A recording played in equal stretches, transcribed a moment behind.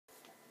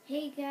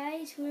Hey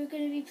guys, we're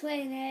going to be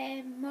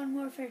playing Modern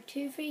Warfare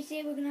 2 for you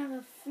today. We're going to have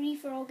a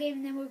free-for-all game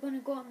and then we're going to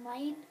go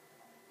online.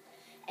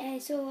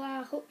 So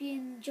I hope you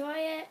enjoy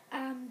it.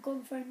 I'm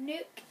going for a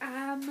nuke.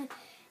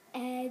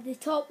 The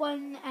top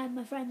one,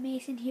 my friend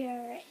Mason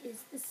here,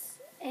 is this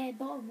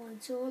bottom one.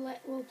 So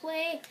we'll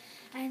play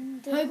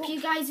and hope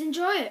you guys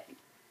enjoy it.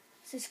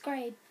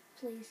 Subscribe,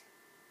 please.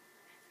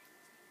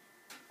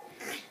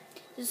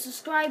 The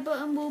subscribe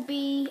button will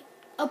be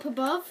up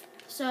above,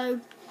 so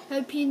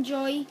hope you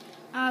enjoy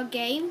our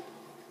game.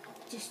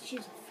 Just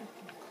choose a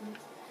freaking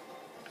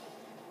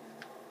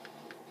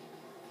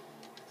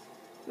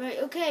clue. Right,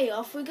 okay,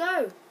 off we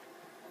go.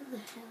 What the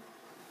hell?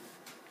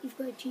 You've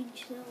got to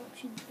change the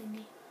option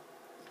thingy.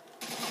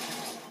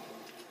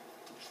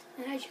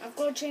 And I've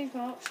got to change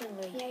my option,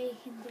 Lee. Yeah, you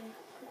can do it.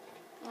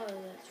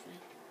 Oh, that's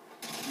fine.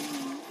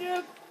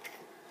 Nope.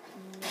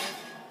 No.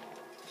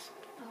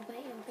 I'll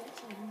bet you'll get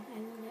one. I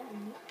will get a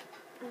nuke.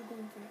 I'm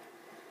going for it.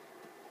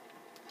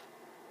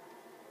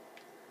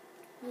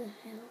 What the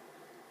hell?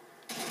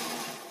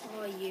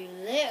 Oh, you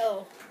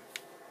little.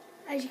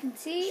 As you can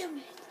see,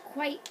 I'm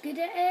quite good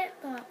at it,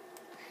 but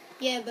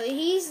yeah, but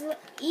he's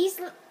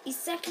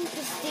second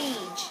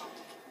prestige.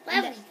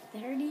 Level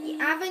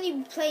 30. I've only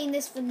been playing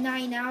this for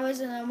 9 hours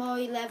and I'm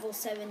already level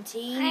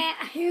 17.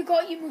 Who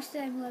got you most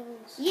of them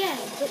levels? Yeah,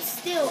 but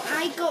still,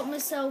 I got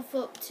myself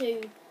up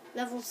to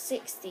level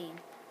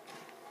 16.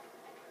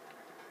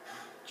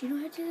 Do you know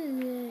how to do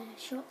the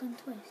shotgun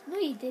twice? No,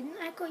 you didn't.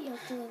 I got you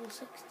up to level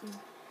 16.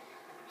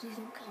 Please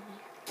don't kill me.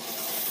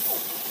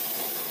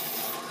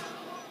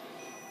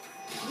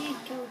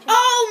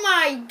 Oh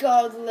my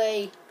God,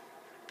 Lee!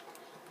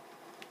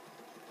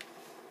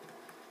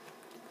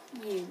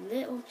 You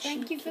little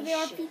Thank you for the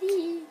shit.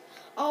 RPD.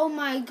 Oh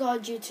my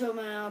God, you took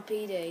my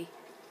RPD.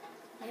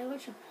 Yeah,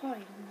 what's your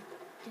point?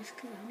 Just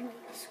because I'm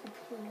like so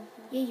cool.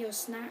 Yeah, you're a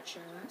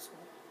snatcher, that's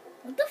what.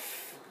 What the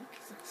fuck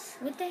is this?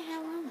 What the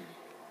hell am I?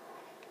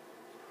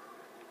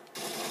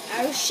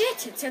 Oh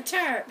shit, it's a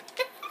terp.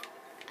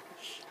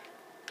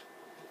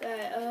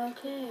 Right,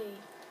 okay.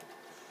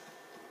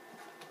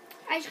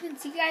 As you can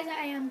see, guys,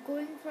 I am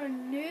going for a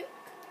nuke.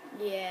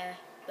 Yeah,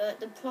 but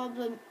the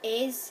problem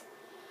is...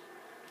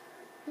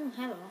 Oh,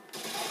 hello.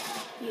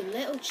 You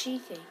little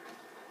cheeky.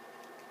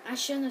 I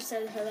shouldn't have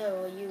said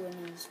hello or you and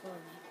then swore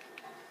me.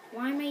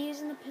 Why am I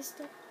using a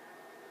pistol?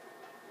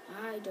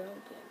 I don't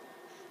get that.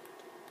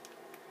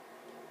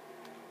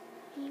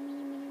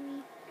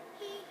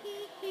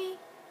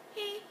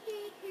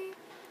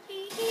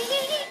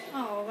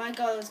 Oh my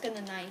God, I was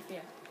gonna knife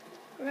you.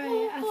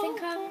 Right, I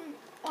think I'm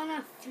on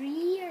a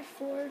 3 or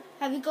 4.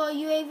 Have you got a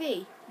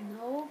UAV?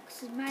 No,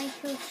 because my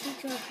kill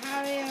streaks are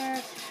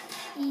Harrier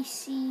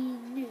EC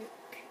nuke.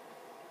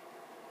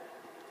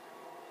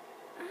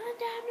 And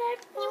I'm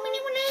like,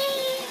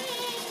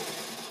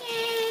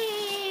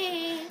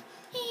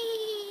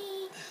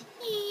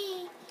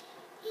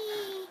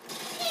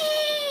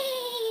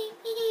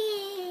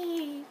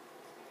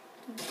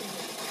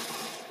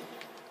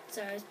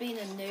 sorry, I was being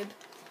a noob.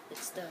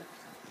 It's still.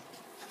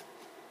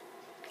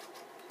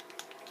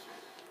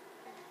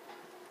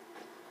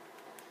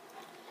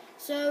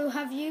 So,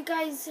 have you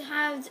guys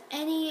had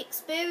any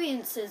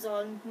experiences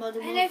on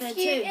Modern Warfare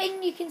 2?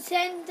 And you can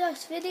send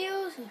us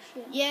videos or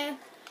shit. Yeah.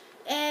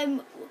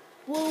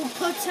 We'll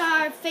put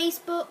our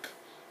Facebook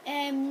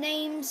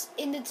names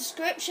in the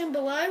description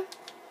below.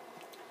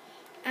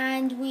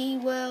 And we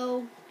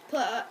will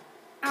put...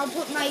 I'll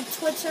put my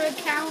Twitter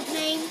account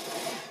name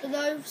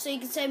below so you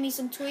can send me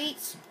some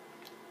tweets.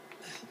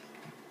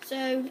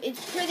 So, it's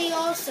pretty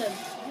awesome.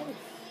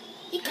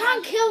 You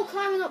can't kill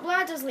climbing up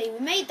ladders, Lee. We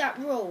made that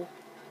rule.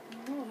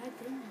 No, I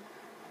didn't.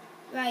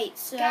 Right,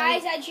 so...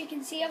 Guys, as you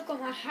can see, I've got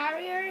my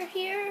Harrier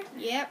here.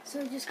 Yep.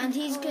 So just and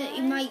he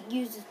might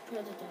use his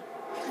Predator.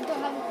 I don't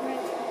have a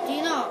Predator. Do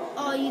you not?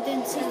 Oh, you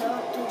didn't set it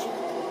up, did you?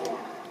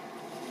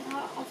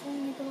 I've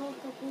only got a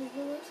couple of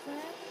bullets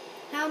left.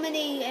 How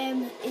many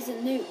is a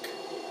nuke?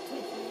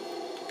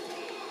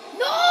 25.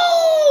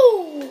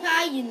 No!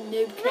 Ah, you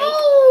noob cake.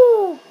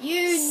 No!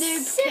 You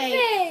noob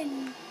cake.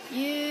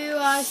 You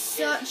are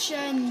such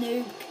a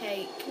noob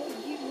cake. What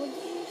did you say?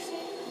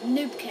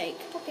 Noob cake.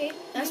 Okay.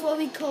 That's what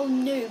we call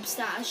noobs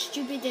that are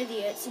stupid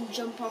idiots and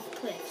jump off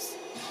cliffs.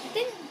 I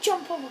didn't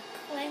jump off a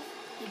cliff.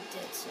 You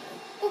did so.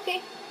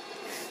 Okay.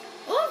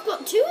 Oh, I've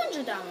got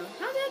 200 ammo.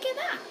 How did I get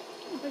that?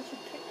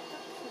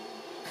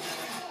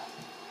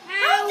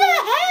 How the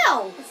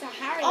hell? It's a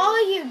Harrier. Oh,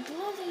 you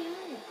bloody hell.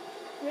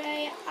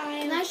 Right,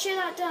 Can I shoot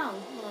that down?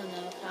 Oh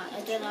no, I can't.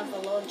 I don't have a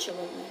launcher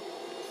with me.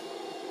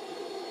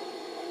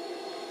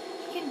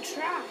 You can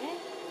try.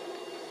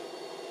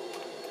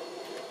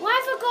 Why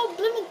have I got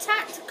blooming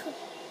tactical?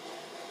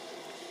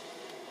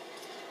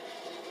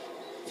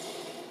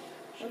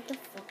 What the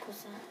fuck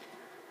was that?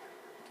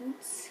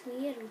 Don't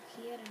swear,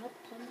 okay? I'll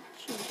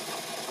punch you.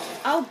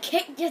 I'll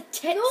kick your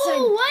tits in.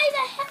 No, why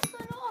the heck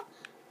went off?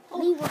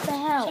 Lee, what the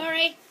hell?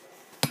 Sorry.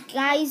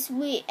 Guys,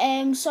 we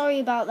sorry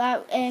about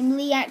that.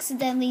 Lee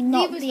accidentally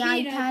knocked the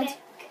iPad.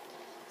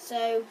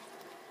 So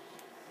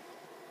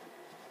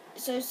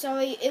So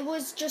sorry, it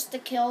was just a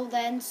kill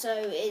then, so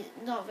it's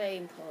not very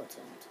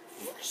important.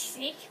 For fuck's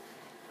sake.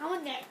 I'm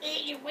on that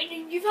agent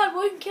winning. You've had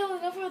 1 kill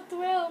and I've had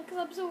 12 because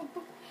I'm so...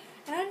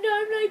 And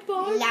I'm like...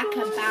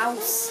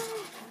 Lackabouse.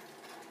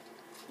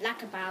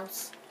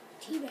 Lackabouse.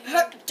 T-Bag.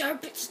 Herp,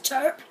 derp, it's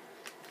terp.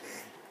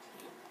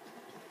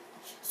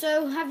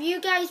 So, have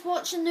you guys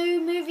watched the new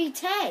movie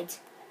Ted?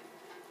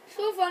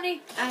 So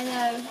funny. I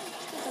know.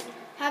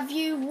 Have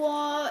you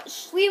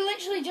watched... We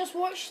literally just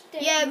watched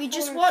it. Yeah, we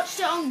just watched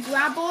it on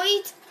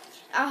Graboid.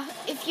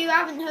 If you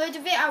haven't heard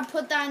of it, I'll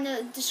put that in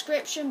the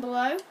description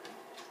below.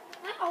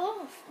 I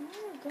love.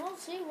 Oh my god,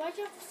 see, why'd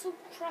you have so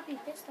crappy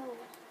pistol?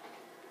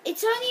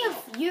 It's only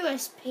a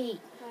USP.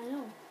 I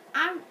know.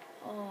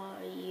 Oh,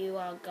 you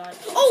are god.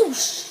 Oh,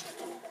 sh...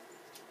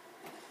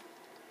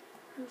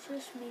 It's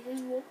just me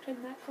who walked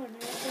in that corner.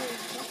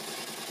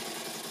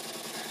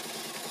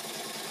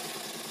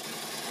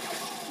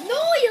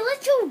 No, you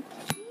little...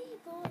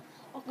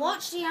 Okay.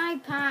 Watch the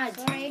iPad.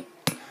 Sorry.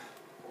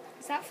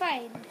 Is that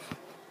fine?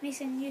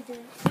 Mason, you do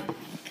it.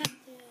 Can't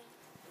do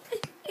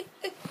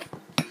it.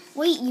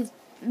 Wait, you've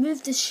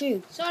moved the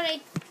shoe.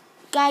 Sorry.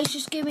 Guys,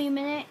 just give me a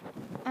minute.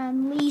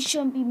 Lee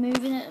shouldn't be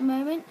moving at the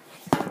moment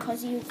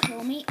because he'll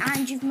kill me.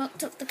 And you've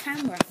mucked up the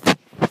camera.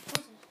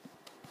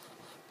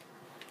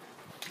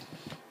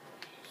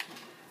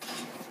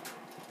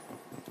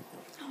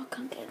 Oh, I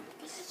can't get in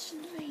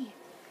position to me.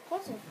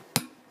 What's it?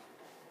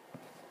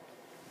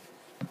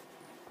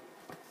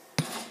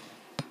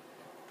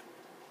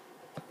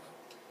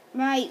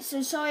 Right,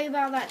 so sorry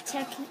about that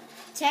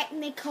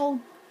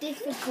technical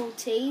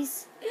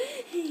difficulties.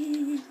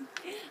 I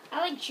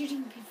like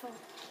shooting people.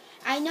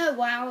 I know,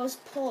 while I was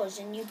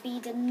paused and you be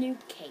the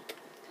noob cake.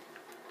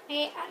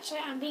 Hey, actually,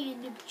 I'm being a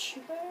noob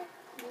tuber.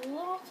 A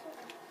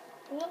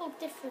little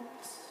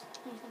difference.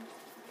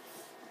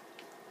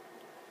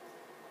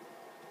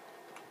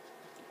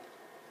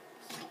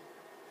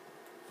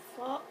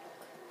 Fuck.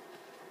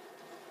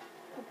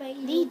 I bet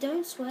you. Lee,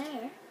 don't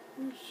swear.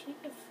 You shoot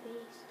your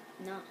face.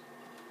 No.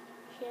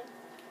 Shit.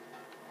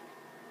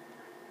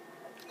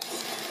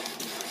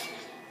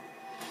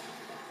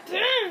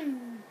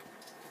 Boom!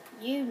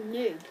 You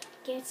noob.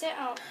 Get it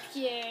up,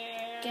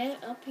 yeah. Get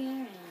it up your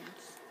hands.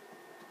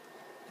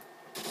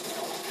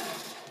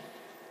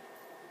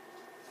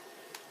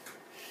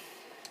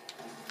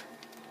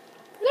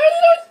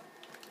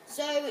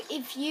 So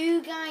if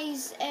you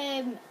guys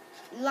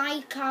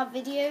like our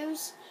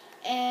videos,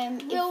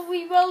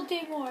 We will do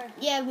more.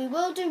 yeah, we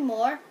will do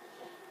more.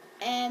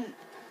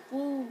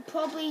 We'll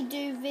probably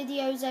do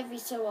videos every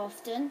so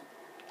often.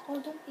 Oh,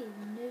 don't be a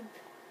noob.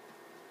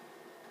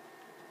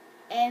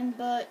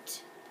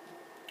 But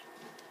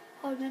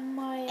I'm in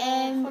my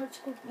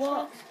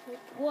hardcore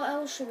what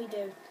else should we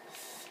do?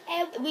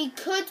 We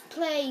could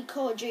play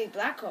Call of Duty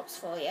Black Ops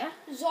for you.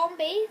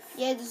 Zombies.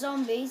 Yeah, the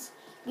zombies.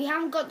 We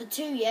haven't got the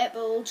 2 yet,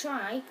 but we'll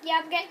try.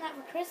 Yeah, I'm getting that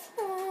for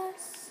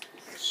Christmas.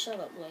 Shut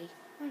up, Lee.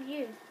 Aren't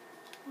you?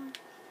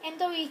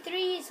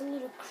 MW3 is a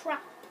little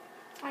crap,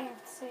 I have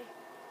to say.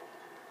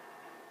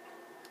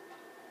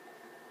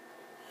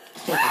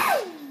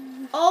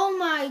 Oh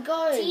my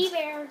god.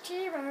 T-Bear.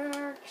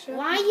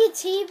 Why are you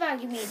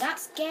teabagging me?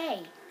 That's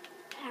gay.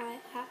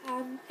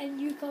 And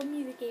you call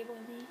me the gay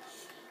one.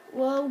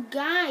 Well,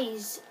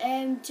 guys,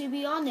 to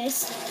be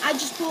honest, I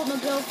just bought my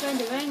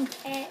girlfriend a ring.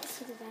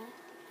 So did I.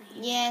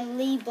 Yeah, and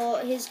Lee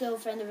bought his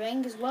girlfriend a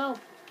ring as well.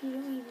 I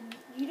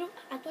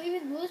don't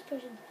even know this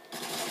person.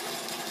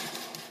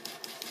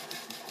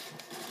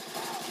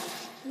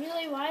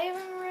 Really, why are we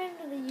around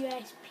with the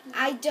USP?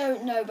 I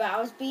don't know, but I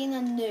was being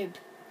a noob.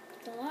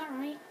 Well,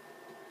 alright.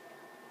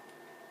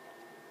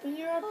 Bring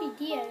your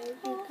RPG out,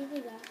 you're good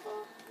with that.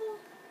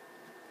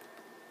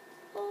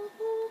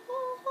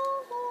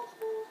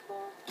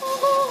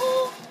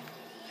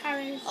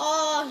 Harris.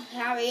 Oh,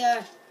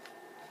 Harrier.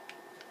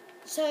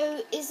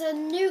 So, is a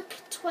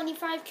nuke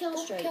 25 kill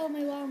Don't streak? kill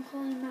me while I'm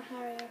calling my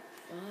Harrier.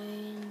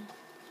 Fine.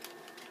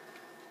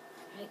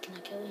 Right, can I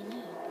kill you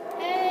now?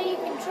 You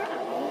can try.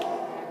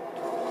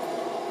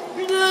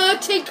 No,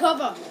 take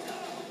cover.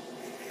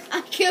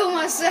 I killed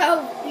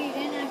myself. No, you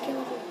didn't, I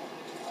killed you.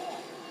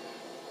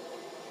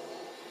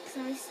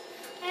 Nice.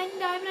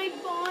 And I'm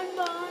like, bon.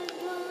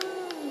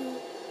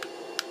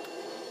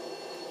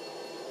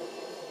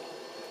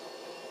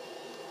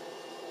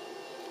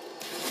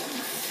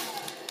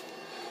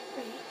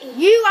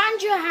 You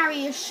and your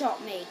Harrier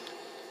shot me.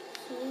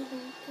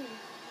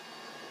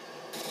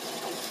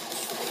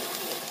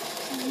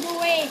 No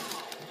way.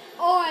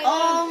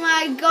 Oh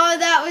my god,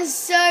 that was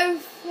so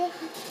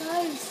fucking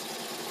close.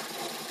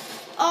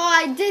 Oh,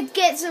 I did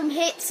get some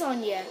hits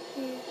on you.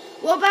 Yeah.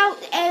 What about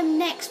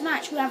next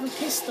match? We have a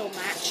pistol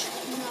match.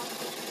 No.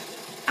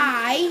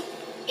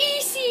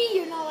 EC!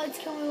 You're not allowed to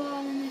kill me while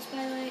I'm in this,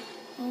 by the way.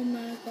 Oh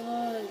my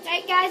god.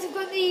 Right, guys, I've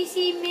got the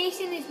EC.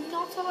 Mason is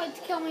not allowed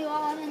to kill me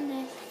while I'm in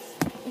this.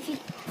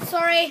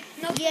 Sorry.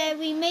 Nope. Yeah,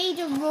 we made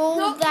a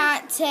rule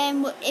that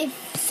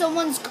if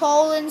someone's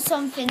calling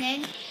something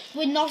in,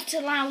 we're not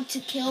allowed to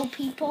kill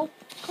people.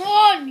 Come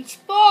on,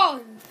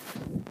 respawn.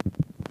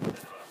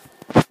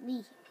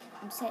 Lee,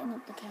 I'm setting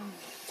up the camera.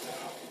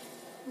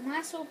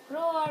 Maso Pro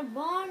or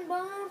Bon.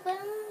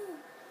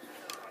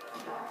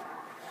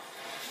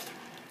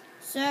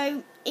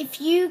 So if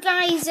you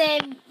guys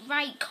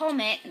write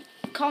comments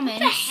What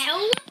the hell?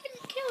 I'm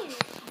gonna kill you.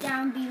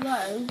 down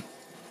below.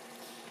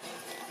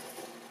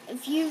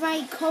 If you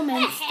write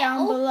comments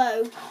down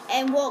below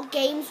and what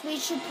games we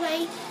should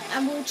play,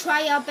 and we'll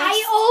try our best.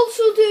 I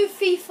also do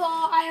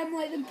FIFA. I am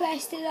like the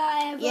best at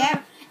that ever.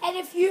 Yeah. And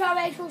if you have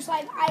Xbox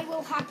Live, I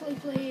will happily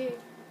play you.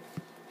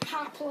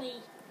 Happily.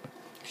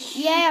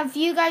 Yeah, have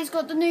you guys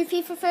got the new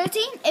FIFA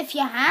 13? If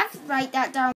you have, write that down.